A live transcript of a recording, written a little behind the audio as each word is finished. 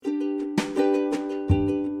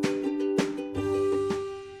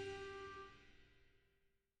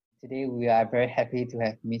Today we are very happy to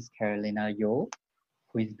have Miss Carolina Yo,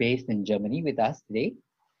 who is based in Germany with us today.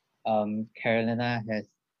 Carolina has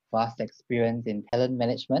vast experience in talent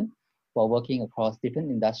management while working across different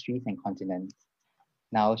industries and continents.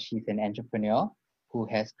 Now she's an entrepreneur who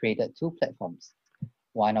has created two platforms,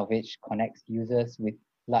 one of which connects users with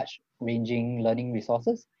large-ranging learning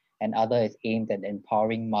resources, and other is aimed at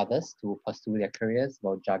empowering mothers to pursue their careers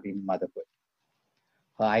while juggling motherhood.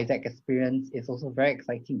 Her Isaac experience is also very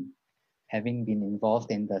exciting, having been involved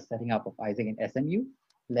in the setting up of Isaac in SMU,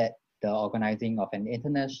 led the organizing of an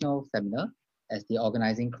international seminar as the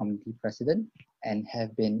organizing committee president, and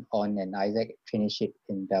have been on an Isaac traineeship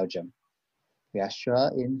in Belgium. We are sure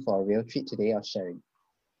in for a real treat today of sharing.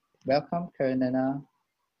 Welcome, Carolina.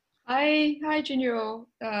 Hi, Junyo.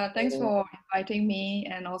 Thanks for inviting me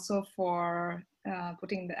and also for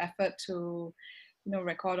putting the effort to,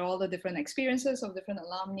 record all the different experiences of different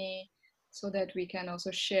alumni, so that we can also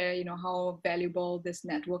share, how valuable this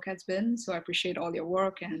network has been. So I appreciate all your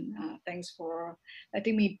work and thanks for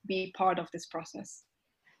letting me be part of this process.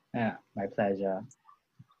 Yeah, my pleasure.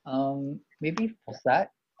 Maybe for start,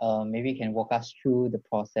 maybe you can walk us through the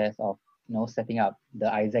process of setting up the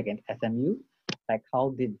Isaac and SMU. Like,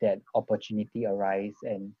 how did that opportunity arise,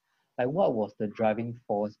 and like what was the driving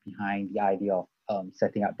force behind the idea of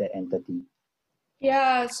setting up that entity?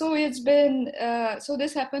 Yeah, so it's been so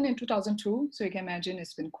this happened in 2002. So you can imagine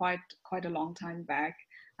it's been quite a long time back.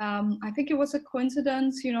 I think it was a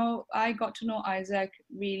coincidence. I got to know Isaac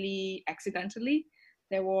really accidentally.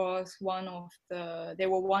 They were one of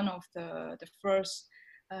the first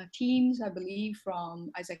teams, I believe,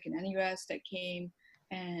 from Isaac in NUS that came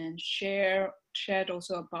and shared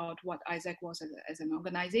also about what Isaac was as an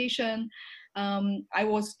organization. I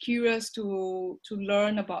was curious to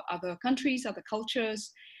learn about other countries, other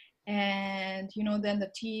cultures, and then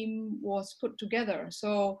the team was put together.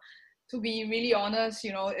 So to be really honest,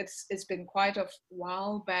 it's been quite a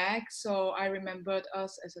while back. So I remembered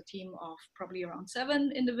us as a team of probably around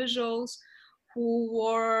 7 individuals who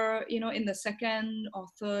were, in the second or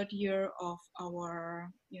third year of our,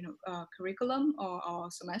 curriculum or our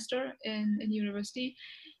semester in university,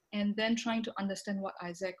 and then trying to understand what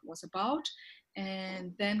Isaac was about,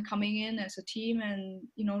 and then coming in as a team and,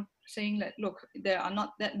 saying that, look, there are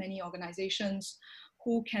not that many organizations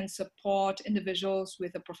who can support individuals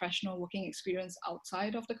with a professional working experience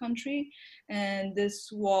outside of the country. And this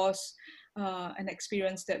was an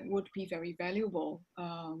experience that would be very valuable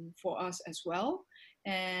for us as well.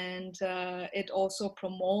 And it also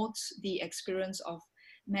promotes the experience of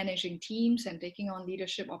managing teams and taking on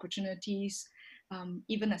leadership opportunities,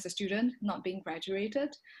 even as a student, not being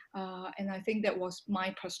graduated. And I think that was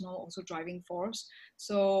my personal also driving force.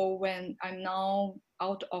 So when I'm now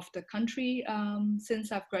out of the country,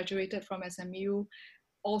 since I've graduated from SMU,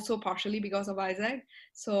 also partially because of Isaac.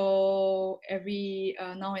 So every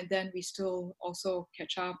now and then we still also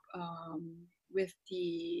catch up with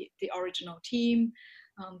the original team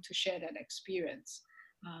to share that experience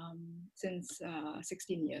since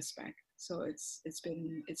 16 years back. So it's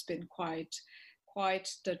been quite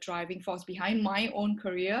the driving force behind my own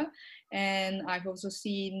career. And I've also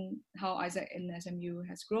seen how Isaac in SMU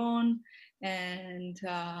has grown, and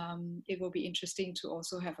it will be interesting to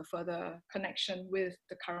also have a further connection with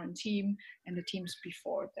the current team and the teams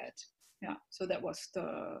before that. Yeah, so that was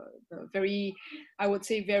the very, I would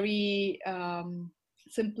say, very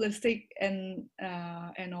simplistic and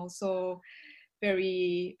also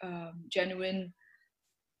very genuine,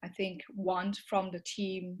 I think, want from the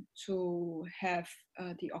team to have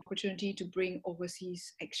the opportunity to bring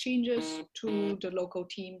overseas exchanges to the local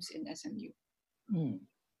teams in SMU.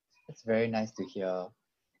 It's very nice to hear.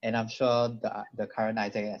 And I'm sure the current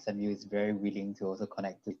Isaac at SMU is very willing to also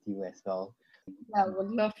connect with you as well. Yeah,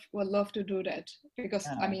 would love to do that, because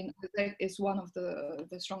I mean, Isaac is one of the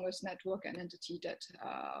strongest network and entity that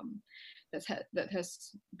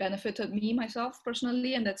has benefited me myself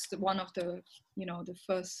personally, and that's one of the the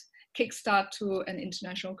first kickstart to an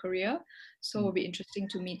international career. So it'll be interesting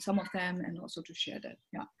to meet some of them and also to share that.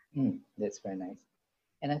 Yeah. That's very nice.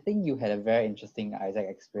 And I think you had a very interesting Isaac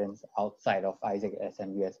experience outside of Isaac at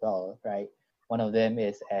SMU as well, right? One of them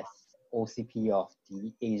is as OCP of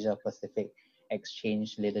the Asia Pacific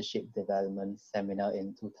Exchange Leadership Development Seminar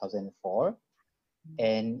in 2004.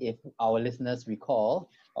 And if our listeners recall,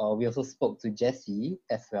 we also spoke to Jessie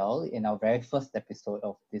as well in our very first episode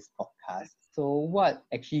of this podcast. So what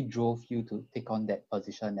actually drove you to take on that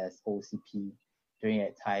position as OCP during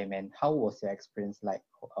that time, and how was your experience like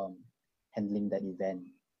handling that event?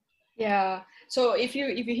 Yeah. So if you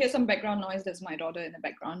hear some background noise, that's my daughter in the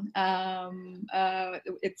background.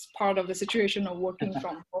 It's part of the situation of working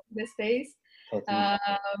from home these days. Totally.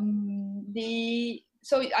 The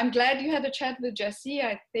so I'm glad you had a chat with Jessie.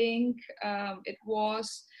 I think it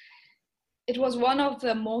was one of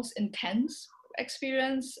the most intense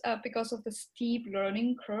experience because of the steep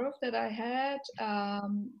learning curve that I had.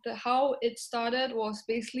 How it started was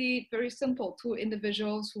basically very simple. Two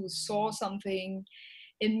individuals who saw something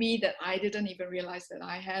in me that I didn't even realize that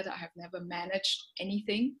I had. I have never managed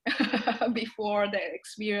anything before that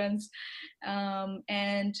experience.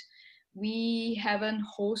 And we haven't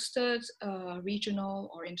hosted a regional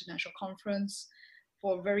or international conference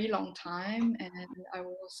for a very long time, and I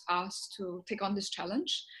was asked to take on this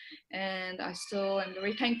challenge. And I still am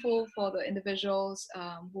very thankful for the individuals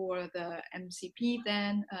who were the MCP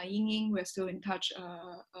then, Ying Ying, we're still in touch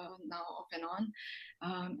now off and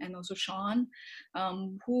on, and also Sean,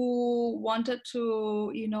 who wanted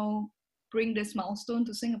to, bring this milestone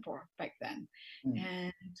to Singapore back then.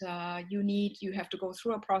 And you have to go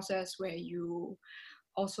through a process where you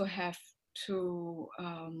also have to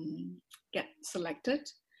get selected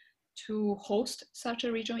to host such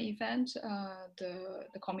a regional event.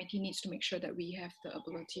 The committee needs to make sure that we have the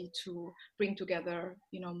ability to bring together,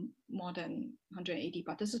 more than 180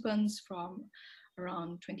 participants from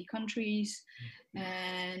around 20 countries.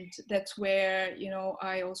 And that's where,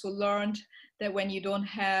 I also learned that when you don't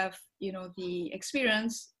have, the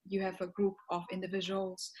experience, you have a group of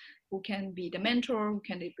individuals who can be the mentor, who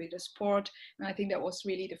can be the support. And I think that was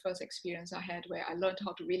really the first experience I had where I learned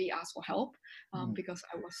how to really ask for help, because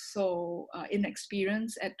I was so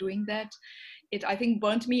inexperienced at doing that. It, I think,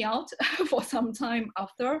 burnt me out for some time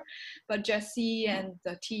after. But Jessie and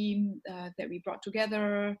the team that we brought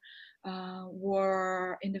together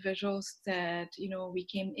were individuals that, we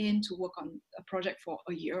came in to work on a project for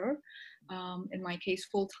a year. In my case,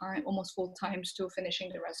 full-time, almost full-time, still finishing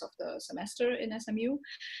the rest of the semester in SMU.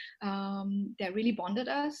 That really bonded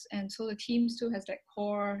us. And so the team still has that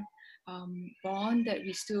core bond that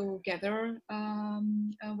we still gather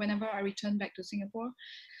whenever I return back to Singapore.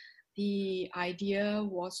 The idea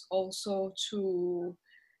was also to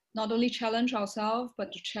not only challenge ourselves,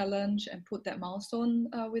 but to challenge and put that milestone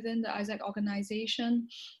within the AIESEC organization,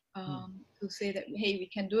 to say that, hey, we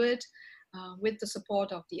can do it with the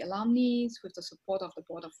support of the alumni, with the support of the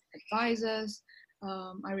board of advisors.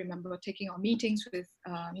 I remember taking on meetings with,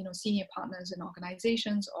 senior partners in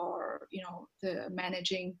organizations, or, the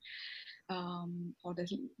managing or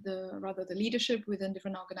the leadership within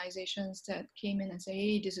different organizations that came in and say,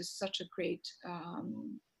 hey, this is such a great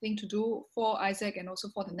thing to do for AIESEC and also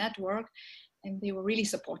for the network. And they were really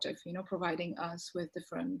supportive, providing us with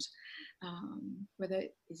different, whether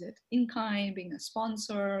is it in kind, being a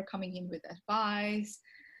sponsor, coming in with advice,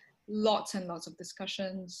 lots and lots of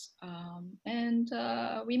discussions, and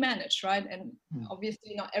we managed, right? And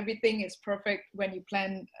obviously not everything is perfect when you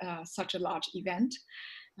plan such a large event,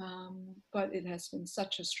 but it has been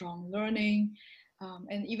such a strong learning.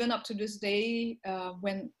 And even up to this day,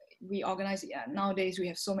 when we organize, nowadays we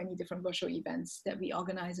have so many different virtual events that we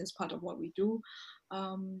organize as part of what we do.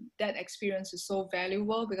 That experience is so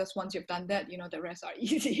valuable, because once you've done that, the rest are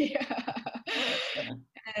easy.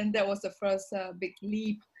 And that was the first big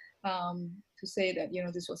leap, to say that,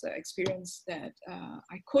 this was an experience that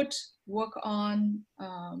I could work on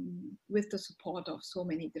with the support of so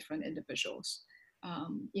many different individuals,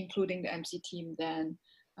 including the MC team then,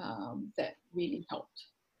 that really helped,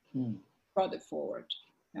 brought it forward.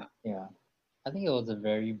 Yeah, I think it was a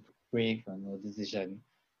very brave decision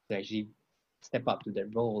to actually step up to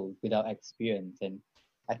that role without experience. And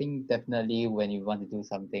I think definitely when you want to do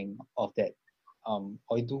something of that,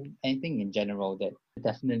 or you do anything in general, that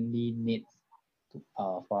definitely needs to,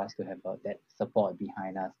 for us to have that support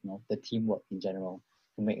behind us, the teamwork in general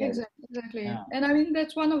to make it. Exactly. Yeah. And I mean,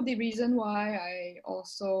 that's one of the reasons why I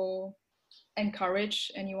also encourage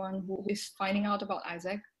anyone who is finding out about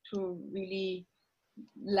AIESEC to really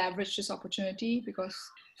leverage this opportunity, because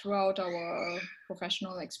throughout our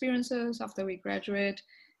professional experiences after we graduate,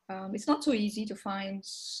 it's not so easy to find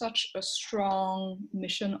such a strong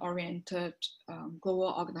mission-oriented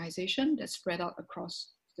global organization that's spread out across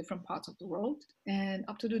different parts of the world. And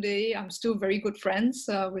up to today, I'm still very good friends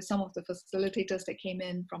with some of the facilitators that came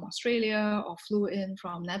in from Australia or flew in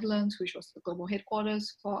from Netherlands, which was the global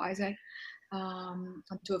headquarters for AIESEC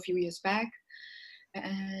until a few years back.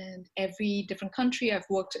 And every different country, I've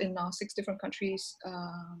worked in now 6 different countries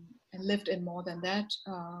and lived in more than that,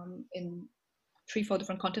 in 4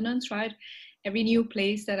 different continents, right? Every new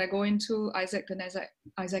place that I go into, Isaac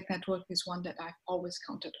Network is one that I've always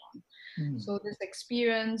counted on. So this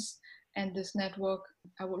experience and this network,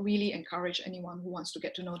 I would really encourage anyone who wants to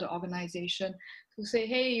get to know the organization to say,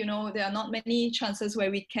 hey, you know, there are not many chances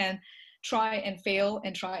where we can try and fail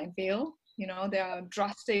and try and fail. You know, there are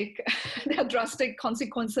drastic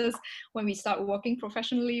consequences when we start working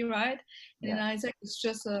professionally, right? And Isaac is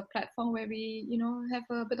just a platform where we, you know, have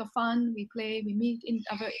a bit of fun. We play, we meet in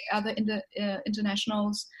other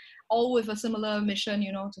internationals, all with a similar mission,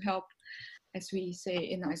 you know, to help, as we say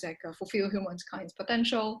in Isaac, fulfill humankind's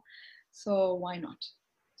potential. So why not?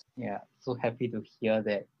 Yeah, so happy to hear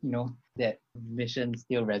that, you know, that mission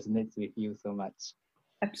still resonates with you so much.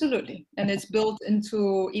 Absolutely. And it's built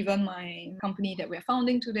into even my company that we're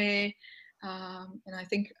founding today. And I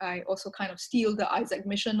think I also kind of steal the Isaac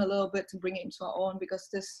mission a little bit to bring it into our own, because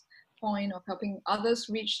this point of helping others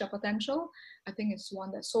reach their potential, I think it's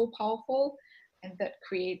one that's so powerful and that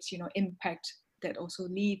creates, you know, impact that also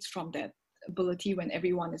leads from that ability when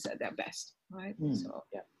everyone is at their best, right? So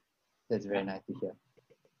yeah, that's very nice to hear.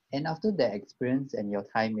 And after that experience and your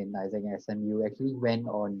time in Isaac SM, you actually went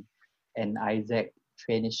on an Isaac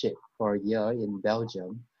traineeship for a year in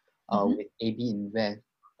Belgium with AB InBev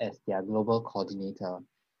as their global coordinator.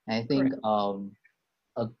 And I think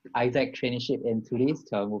a Isaac traineeship in today's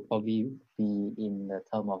term will probably be in the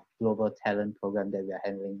term of global talent program that we are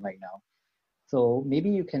handling right now. So maybe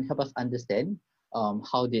you can help us understand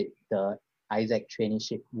how did the Isaac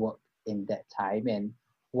traineeship work in that time and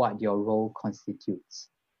what your role constitutes.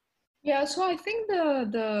 Yeah, so I think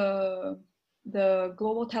the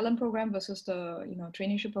global talent program versus the, you know,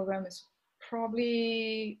 traineeship program is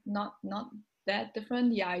probably not that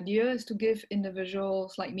different. The idea is to give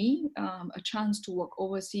individuals like me a chance to work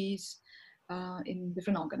overseas in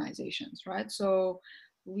different organizations, right? So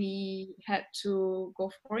we had to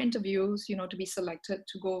go for interviews, you know, to be selected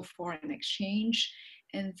to go for an exchange,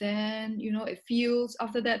 and then, you know, it feels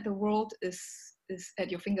after that the world is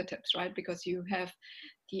at your fingertips, right? Because you have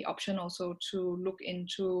the option also to look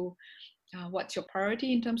into what's your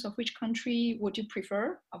priority in terms of which country would you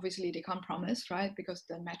prefer. Obviously they can't promise, right? Because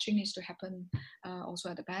the matching needs to happen also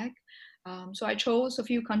at the back. So I chose a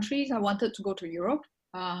few countries. I wanted to go to Europe,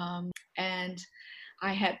 and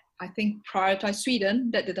I had, I think, prioritized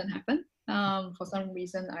Sweden. That didn't happen. For some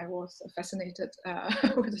reason I was fascinated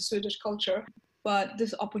with the Swedish culture. But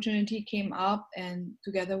this opportunity came up, and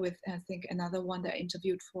together with, I think, another one that I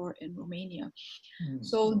interviewed for in Romania.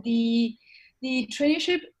 So the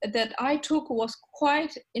traineeship that I took was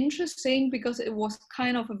quite interesting because it was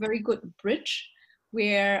kind of a very good bridge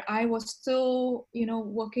where I was still, you know,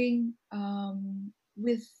 working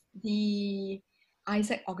with the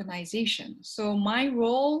Isaac organization. So my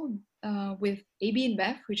role with AB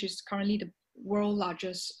InBev, which is currently the world's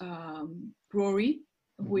largest brewery,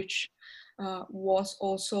 which was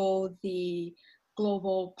also the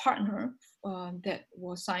global partner that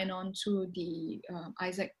was signed on to the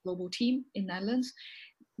Isaac global team in Netherlands,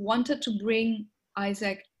 wanted to bring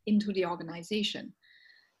Isaac into the organization,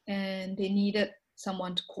 and they needed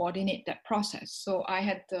someone to coordinate that process. So I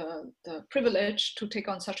had the privilege to take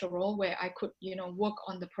on such a role where I could, you know, work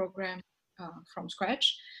on the program from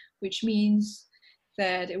scratch, which means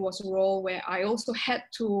that it was a role where I also had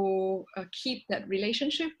to keep that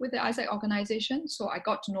relationship with the Isaac organization. So I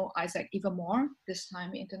got to know Isaac even more, this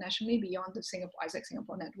time internationally, beyond the Isaac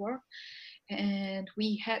Singapore network. And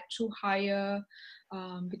we had to hire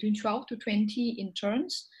between 12 to 20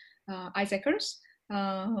 interns, Isaacers,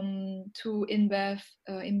 to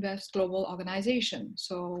InBev's global organization.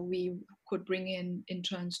 So we could bring in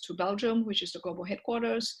interns to Belgium, which is the global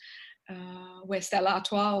headquarters, where Stella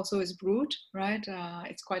Artois also is brewed, right?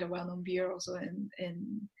 It's quite a well-known beer also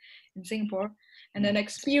in Singapore. And then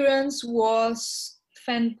experience was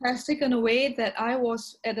fantastic in a way that I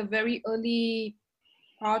was at a very early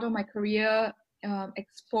part of my career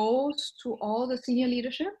exposed to all the senior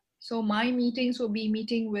leadership. So my meetings will be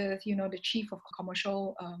meeting with, you know, the chief of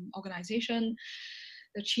commercial organization,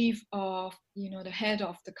 the chief of, you know, the head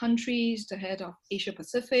of the countries, the head of Asia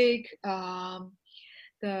Pacific,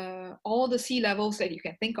 all the C-levels that you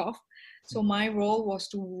can think of. So my role was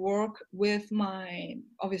to work with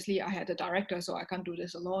obviously I had a director, so I can't do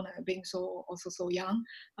this alone, being so young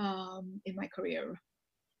in my career,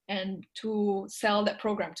 and to sell that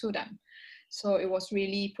program to them. So it was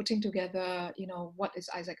really putting together, you know, what is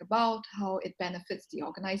Isaac about, how it benefits the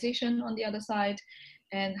organization on the other side,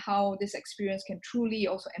 and how this experience can truly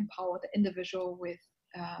also empower the individual with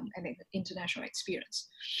an international experience.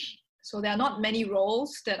 So there are not many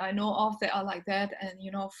roles that I know of that are like that. And,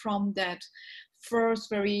 you know, from that first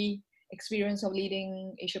very experience of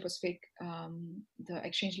leading Asia Pacific, the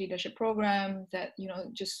exchange leadership program, that,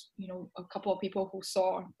 just, a couple of people who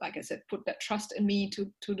saw, like I said, put that trust in me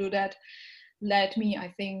to do that, led me,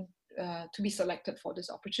 I think, to be selected for this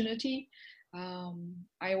opportunity.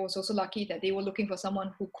 I was also lucky that they were looking for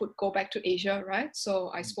someone who could go back to Asia, right?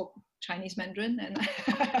 So I spoke Chinese Mandarin and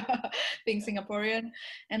being Singaporean,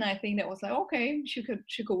 and I think that was like, okay, she could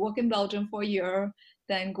work in Belgium for a year,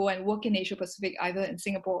 then go and work in Asia Pacific, either in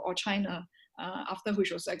Singapore or China, after,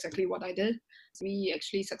 which was exactly what I did. So we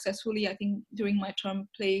actually successfully, I think, during my term,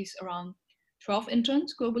 placed around 12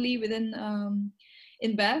 interns globally within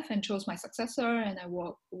InBev, and chose my successor, and I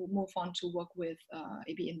moved on to work with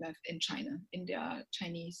AB InBev in China, in their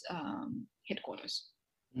Chinese headquarters.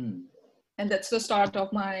 And that's the start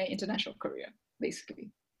of my international career,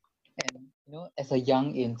 basically. And as a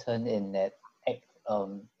young intern in that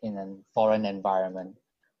in a foreign environment,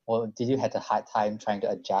 or did you have a hard time trying to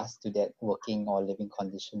adjust to that working or living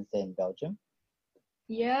conditions there in Belgium?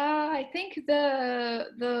 Yeah, I think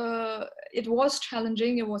it was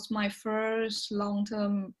challenging. It was my first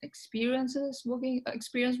long-term experience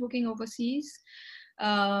working overseas.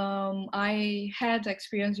 I had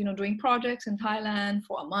experience, doing projects in Thailand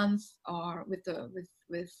for a month, or with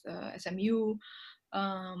SMU.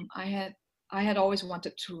 I had always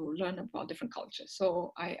wanted to learn about different cultures,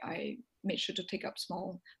 so I made sure to take up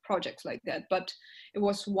small projects like that. But it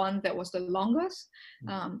was one that was the longest.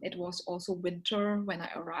 It was also winter when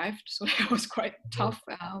I arrived, so it was quite tough,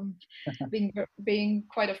 being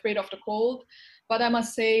quite afraid of the cold. But I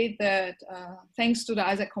must say that thanks to the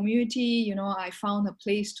Isaac community, I found a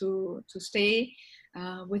place to stay.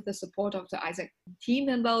 With the support of the Isaac team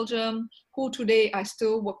in Belgium, who today I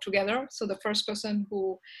still work together. So the first person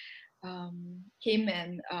who came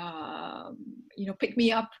and picked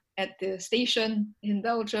me up at the station in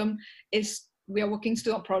Belgium we are working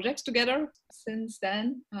still on projects together since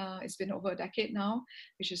then. It's been over a decade now,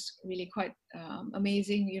 which is really quite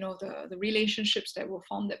amazing, the relationships that were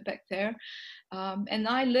formed back there. And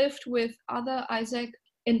I lived with other Isaac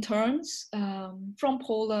interns from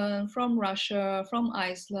Poland, from Russia, from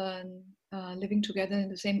Iceland, living together in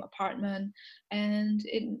the same apartment. And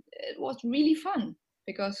it was really fun,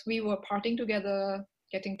 because we were partying together,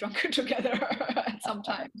 getting drunker together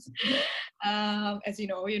sometimes. As you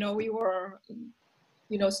know, we were,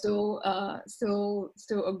 still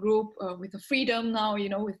a group with the freedom now,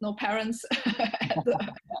 with no parents at the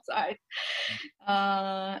side,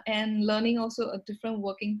 and learning also a different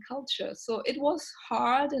working culture. So it was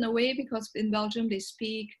hard in a way, because in Belgium they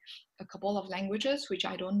speak a couple of languages, which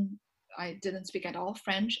I didn't speak at all,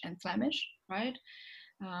 French and Flemish, right?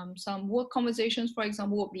 Some work conversations, for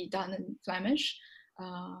example, would be done in Flemish.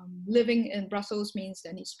 Living in Brussels means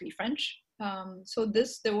there needs to be French. So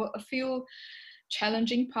there were a few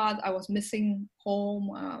challenging parts. I was missing home,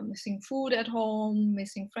 missing food at home,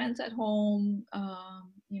 missing friends at home,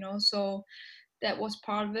 so that was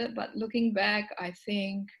part of it. But looking back, I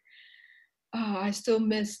think I still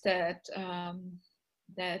miss that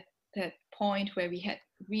point where we had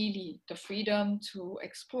really the freedom to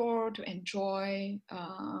explore, to enjoy,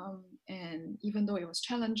 and even though it was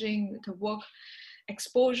challenging, the work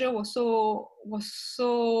exposure was so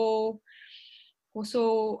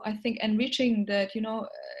I think enriching, that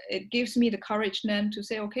it gives me the courage then to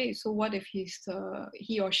say, okay, so what if he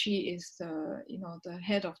or she is the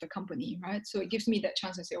head of the company, right? So it gives me that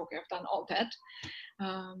chance to say, okay, I've done all that,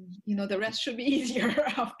 the rest should be easier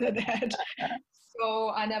after that. So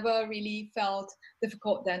I never really felt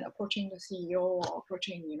difficult then approaching the CEO or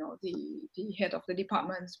approaching, the head of the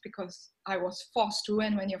departments, because I was forced to,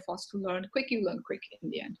 and when you're forced to learn quick, you learn quick in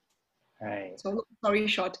the end. Right. So story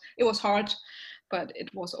short, it was hard, but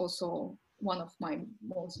it was also one of my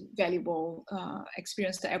most valuable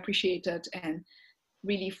experience that I appreciated, and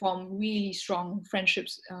really formed really strong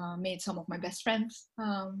friendships, made some of my best friends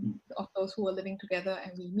of those who were living together,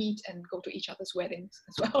 and we meet and go to each other's weddings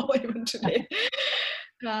as well, even today,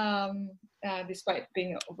 despite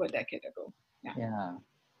being over a decade ago. Yeah,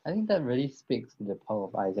 I think that really speaks to the power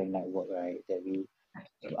of Isaac Network, right? That we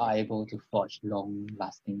are able to forge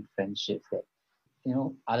long-lasting friendships that,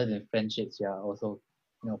 other than friendships, you are also,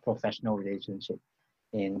 professional relationships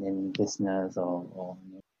in business or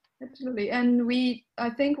Absolutely. And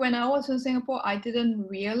I think when I was in Singapore, I didn't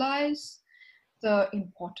realize the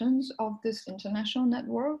importance of this international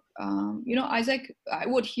network. Isaac, I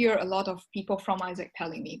would hear a lot of people from Isaac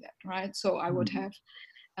telling me that, right? So I would have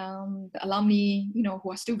the alumni,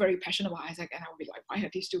 who are still very passionate about Isaac, and I'll be like, why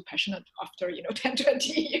are they still passionate after 10,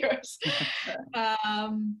 20 years?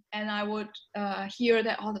 And I would hear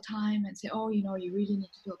that all the time and say, oh, you really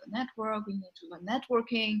need to build a network. We need to learn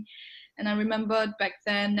networking. And I remembered back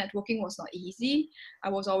then, networking was not easy. I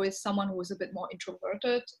was always someone who was a bit more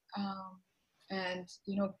introverted, and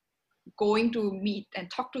going to meet and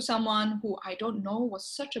talk to someone who I don't know was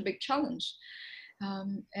such a big challenge.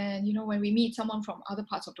 And when we meet someone from other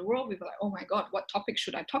parts of the world, we were like, oh my God, what topic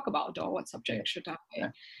should I talk about, or what subject should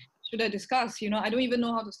I discuss? I don't even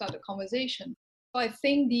know how to start a conversation. So I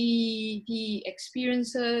think the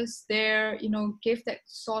experiences there, gave that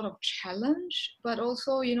sort of challenge, but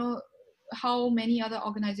also, how many other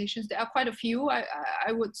organizations, there are quite a few,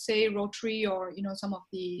 I would say Rotary or, some of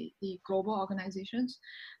the global organizations,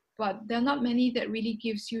 but there are not many that really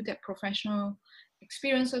gives you that professional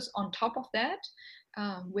experiences on top of that,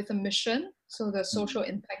 with a mission. So the social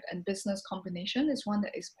impact and business combination is one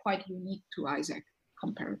that is quite unique to Isaac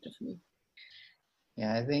comparatively.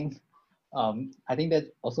 Yeah, I think that's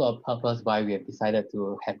also a purpose why we have decided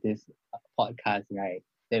to have this podcast, right?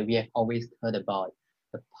 That we have always heard about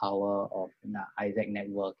the power of Isaac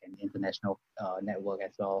Network and international network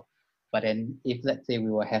as well. But then if let's say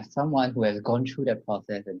we will have someone who has gone through that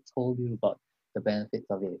process and told you about the benefits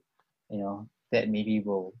of it, that maybe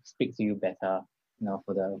will speak to you better,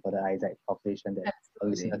 for the Isaac population that are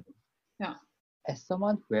listening. Yeah. As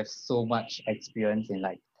someone who has so much experience in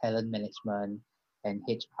like talent management and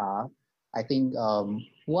HR, I think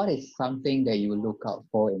what is something that you look out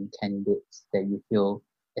for in candidates that you feel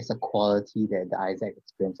is a quality that the Isaac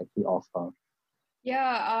experience actually offers?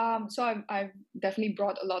 Yeah, so I've definitely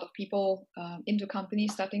brought a lot of people into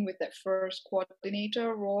companies, starting with that first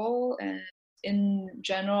coordinator role. And in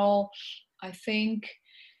general, I think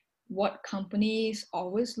what companies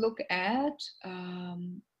always look at,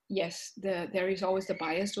 yes, there is always the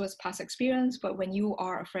bias towards past experience, but when you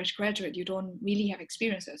are a fresh graduate, you don't really have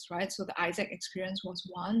experiences, right? So the Isaac experience was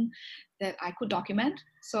one that I could document.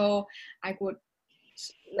 So I could,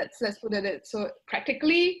 let's put it, so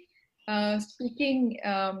practically speaking,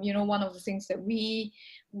 one of the things that we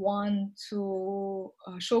want to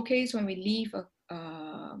showcase when we leave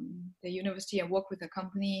the university and work with a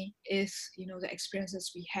company is, the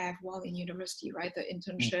experiences we have while in university, right? The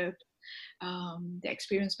internship, the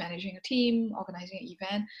experience managing a team, organizing an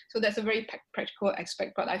event. So that's a very practical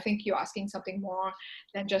aspect, but I think you're asking something more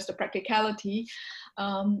than just the practicality.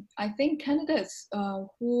 I think candidates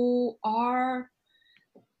who are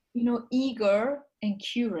eager and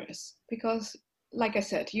curious, because like I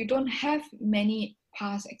said, you don't have many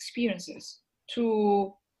past experiences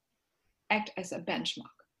to act as a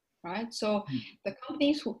benchmark, right? So the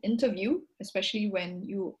companies who interview, especially when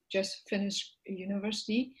you just finish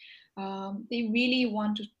university, they really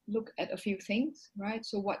want to look at a few things, right?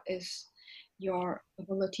 So what is your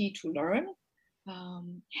ability to learn?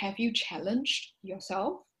 Have you challenged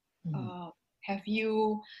yourself? Have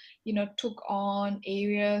you, took on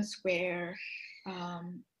areas where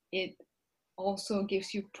it also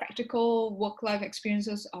gives you practical work-life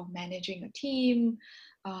experiences of managing a team?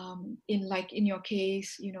 In your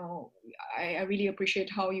case, I really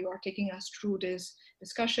appreciate how you are taking us through this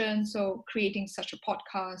discussion. So creating such a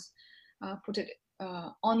podcast, put it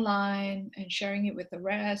online and sharing it with the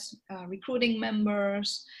rest, recruiting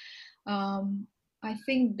members. I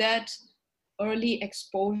think that early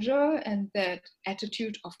exposure and that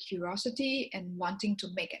attitude of curiosity and wanting to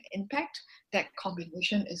make an impact, that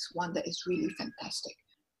combination is one that is really fantastic,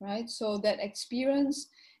 right? So that experience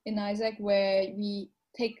in Isaac where we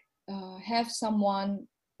have someone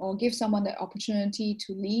or give someone the opportunity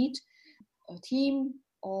to lead a team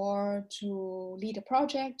or to lead a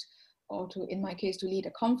project or to, in my case, to lead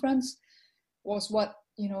a conference was what,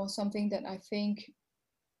 something that I think,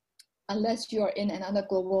 unless you're in another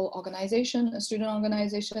global organization, a student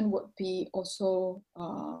organization would be also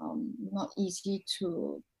not easy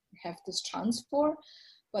to have this chance for.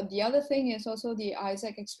 But the other thing is also the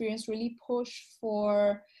Isaac experience really push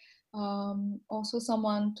for also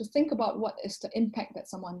someone to think about what is the impact that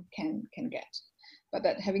someone can get. But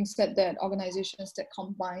that having said that, organizations that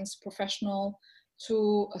combines professional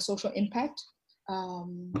to a social impact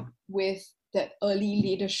with that early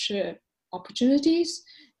leadership opportunities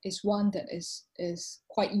is one that is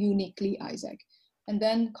quite uniquely Isaac. And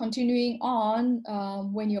then continuing on,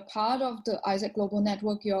 when you're part of the Isaac Global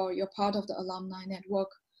Network, you're part of the alumni network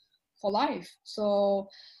for life. So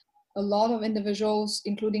a lot of individuals,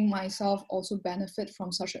 including myself, also benefit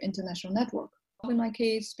from such an international network. In my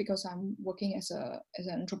case, because I'm working as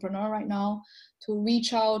an entrepreneur right now, to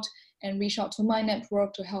reach out and reach out to my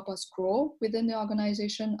network to help us grow within the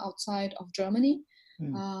organization outside of Germany.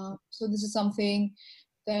 So this is something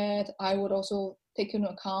that I would also take into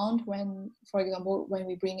account when, for example, when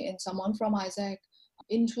we bring in someone from Isaac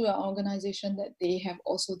into an organization, that they have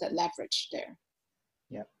also that leverage there.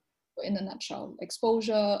 Yeah. In a nutshell,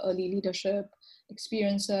 exposure, early leadership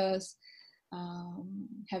experiences,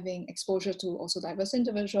 having exposure to also diverse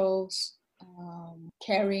individuals,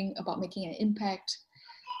 caring about making an impact,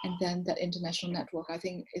 and then that international network, I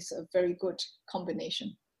think, is a very good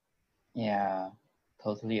combination. Yeah,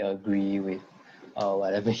 totally agree with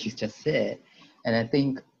whatever you just said. And I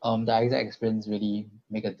think the Isaac experience really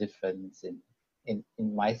make a difference in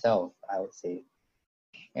myself, I would say.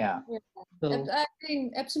 Yeah. So I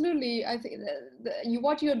think absolutely. I think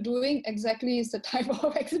what you're doing exactly is the type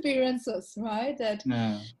of experiences, right? That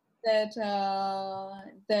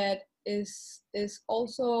is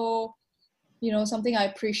also, you know, something I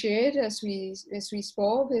appreciate as we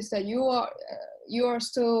spoke, is that you are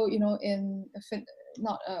still, you know, in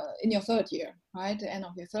your third year, right? The end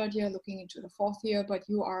of your third year, looking into the fourth year, but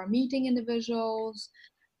you are meeting individuals,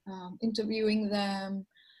 interviewing them.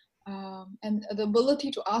 And the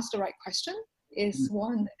ability to ask the right question is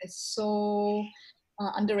one that is so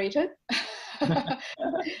underrated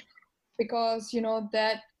because, you know,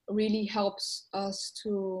 that really helps us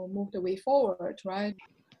to move the way forward, right?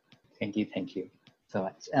 thank you so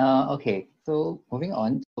much. Okay, so moving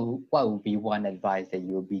on, so what would be one advice that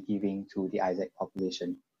you will be giving to the Isaac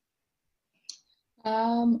population?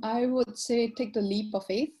 I would say take the leap of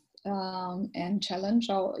faith and challenge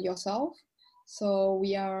yourself. So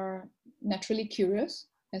we are naturally curious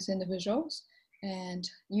as individuals, and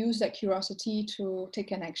use that curiosity to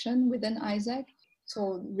take an action within Isaac.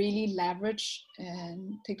 So really leverage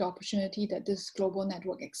and take the opportunity that this global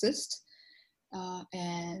network exists.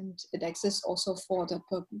 And it exists also for the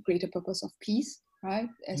greater purpose of peace, right?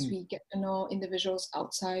 As we get to know individuals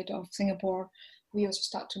outside of Singapore, we also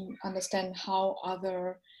start to understand how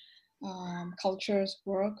other cultures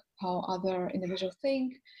work, how other individuals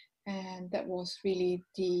think. And that was really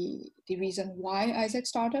the reason why Isaac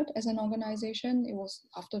started as an organization. It was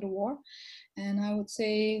after the war. And I would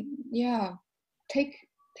say, yeah, take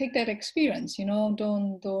that experience, you know,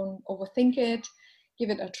 don't overthink it,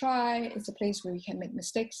 give it a try. It's a place where we can make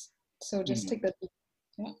mistakes. So just take the leap.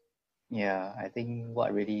 Yeah. Yeah, I think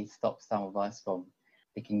what really stops some of us from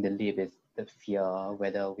taking the leap is the fear,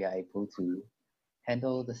 whether we are able to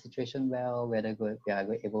handle the situation well, whether we are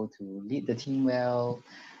able to lead the team well.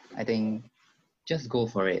 I think just go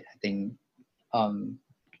for it. I think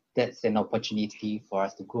that's an opportunity for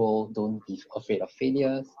us to grow. Don't be afraid of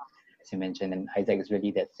failures, as you mentioned. And Isaac is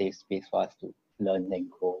really that safe space for us to learn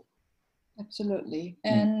and grow. Absolutely.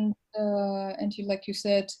 And you, like you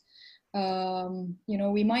said, you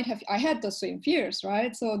know, I had the same fears,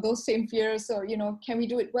 right? So those same fears, so, you know, can we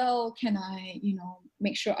do it well? Can I, you know,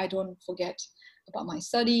 make sure I don't forget about my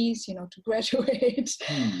studies, you know, to graduate?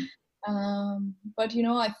 But, you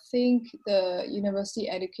know, I think the university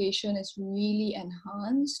education is really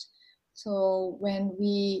enhanced. So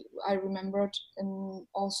I remembered, and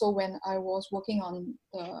also when I was working on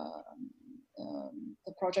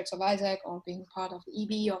the projects of Isaac, or being part of the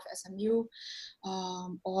EB of SMU,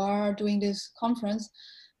 or doing this conference,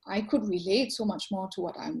 I could relate so much more to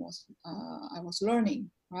what I was learning,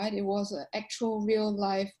 right? It was an actual real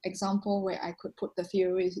life example where I could put the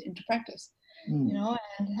theories into practice, you know,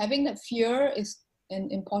 and having that fear is an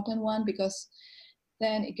important one, because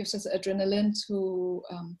then it gives us adrenaline to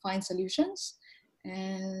find solutions.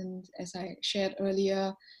 And as I shared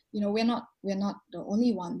earlier, you know, we're not the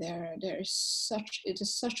only one there. It is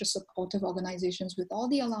such a supportive organizations with all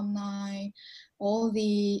the alumni, all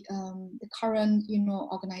the current, you know,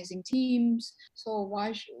 organizing teams. So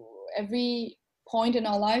every point in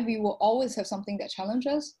our life, we will always have something that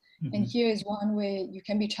challenges. And here is one where you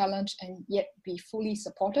can be challenged and yet be fully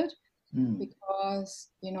supported, because,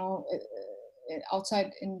 you know,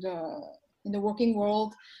 outside in the working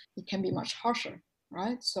world, it can be much harsher,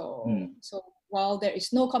 right? So while there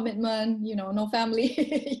is no commitment, you know, no family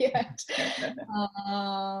yet,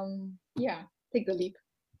 yeah, take the leap.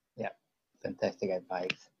 Yeah, fantastic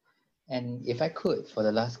advice. And if I could, for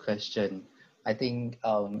the last question, I think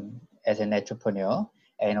as an entrepreneur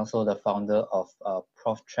and also the founder of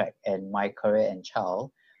Prof Track and My Career and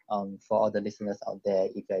Child, for all the listeners out there,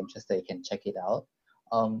 if you're interested, you can check it out.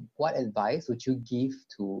 What advice would you give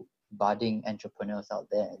to budding entrepreneurs out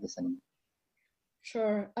there listening?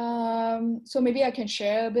 Sure. So maybe I can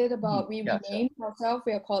share a bit about, we renamed ourselves.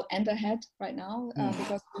 We are called And Ahead right now,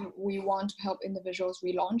 because we want to help individuals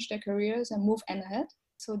relaunch their careers and move and ahead.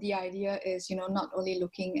 So the idea is, not only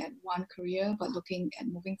looking at one career, but looking at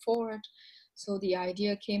moving forward. So the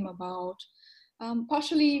idea came about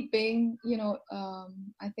partially being,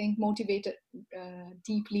 I think motivated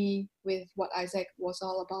deeply with what Isaac was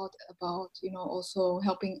all about, also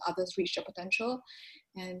helping others reach their potential.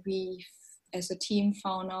 And we, as a team,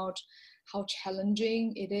 found out how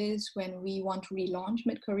challenging it is when we want to relaunch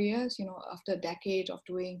mid-careers, after a decade of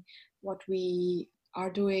doing what we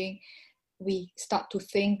are doing. We start to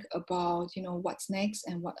think about what's next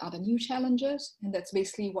and what are the new challenges, and that's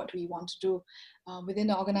basically what we want to do within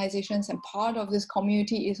the organizations. And part of this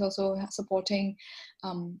community is also supporting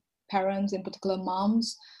parents, in particular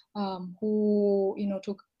moms, who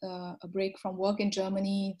took a break from work in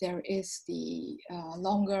Germany. There is the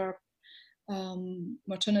longer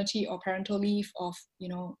maternity or parental leave of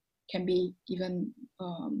can be even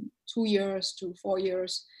 2 years to 4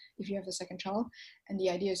 years if you have a second child, and the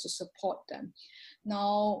idea is to support them.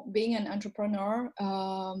 Now, being an entrepreneur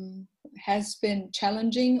has been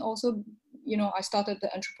challenging also. I started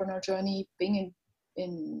the entrepreneur journey being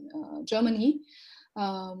in Germany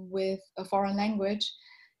with a foreign language,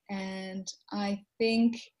 and I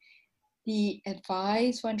think the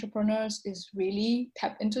advice for entrepreneurs is really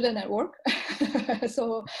tap into the network.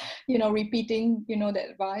 So, repeating, the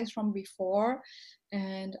advice from before.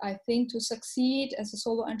 And I think to succeed as a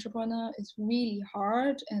solo entrepreneur is really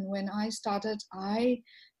hard. And when I started, I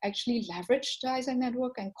actually leveraged the Isaac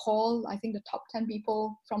Network and called, I think, the top 10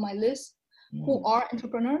 people from my list who are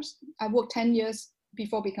entrepreneurs. I worked 10 years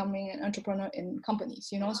before becoming an entrepreneur in companies,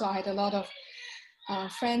 so I had a lot of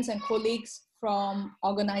friends and colleagues from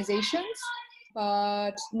organizations,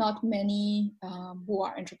 but not many who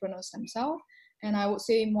are entrepreneurs themselves. And I would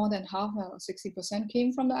say more than half, 60%,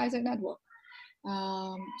 came from the Isaac Network.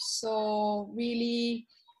 So really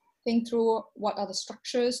think through what are the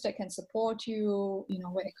structures that can support you,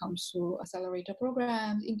 when it comes to accelerator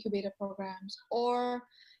programs, incubator programs, or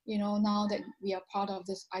now that we are part of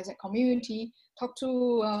this Isaac community, talk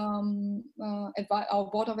to our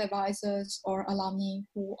board of advisors or alumni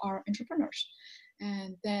who are entrepreneurs,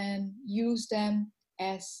 and then use them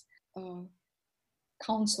as a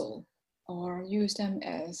council or use them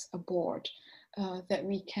as a board that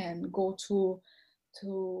we can go to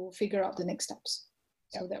figure out the next steps.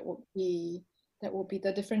 Yep. So that will be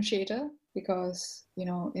the differentiator, because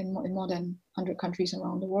in more than 100 countries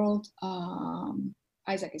around the world,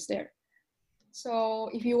 Isaac is there. So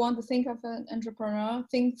if you want to think of an entrepreneur,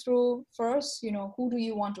 think through first, who do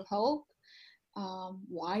you want to help?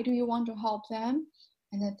 Why do you want to help them?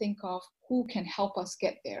 And then think of who can help us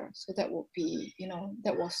get there. So that would be,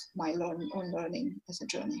 that was my own learning as a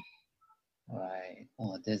journey. Right.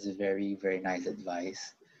 Oh, this is very, very nice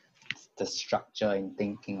advice. The structure in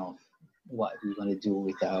thinking of what we want to do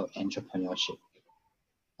with our entrepreneurship.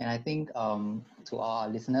 And I think to our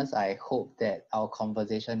listeners, I hope that our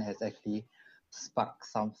conversation has actually sparked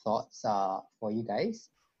some thoughts for you guys.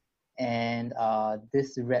 And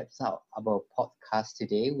this wraps up our podcast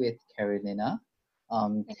today with Carolina.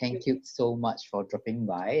 Thank you so much for dropping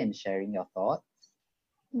by and sharing your thoughts.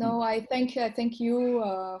 No, I thank you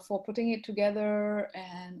for putting it together,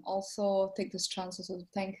 and also take this chance to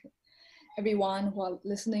thank everyone who are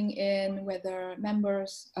listening in, whether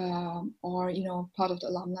members or part of the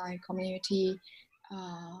alumni community,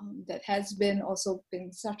 that has been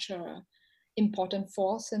such a important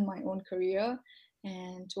force in my own career.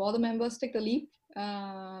 And to all the members, take the leap.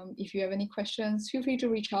 If you have any questions, feel free to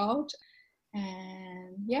reach out,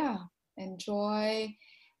 and enjoy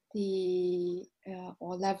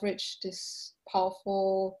or leverage this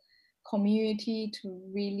powerful community to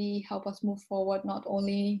really help us move forward, not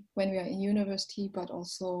only when we are in university, but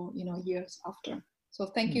also years after. So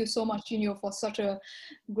thank you so much, Junio, for such a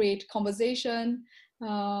great conversation,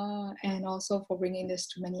 and also for bringing this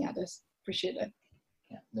to many others. Appreciate it.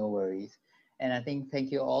 Yeah, no worries. And I think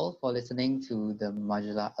thank you all for listening to the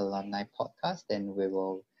Modular Alumni Podcast, and we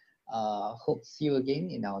will hope to see you again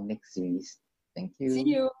in our next series. Thank you. See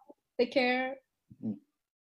you. Take care.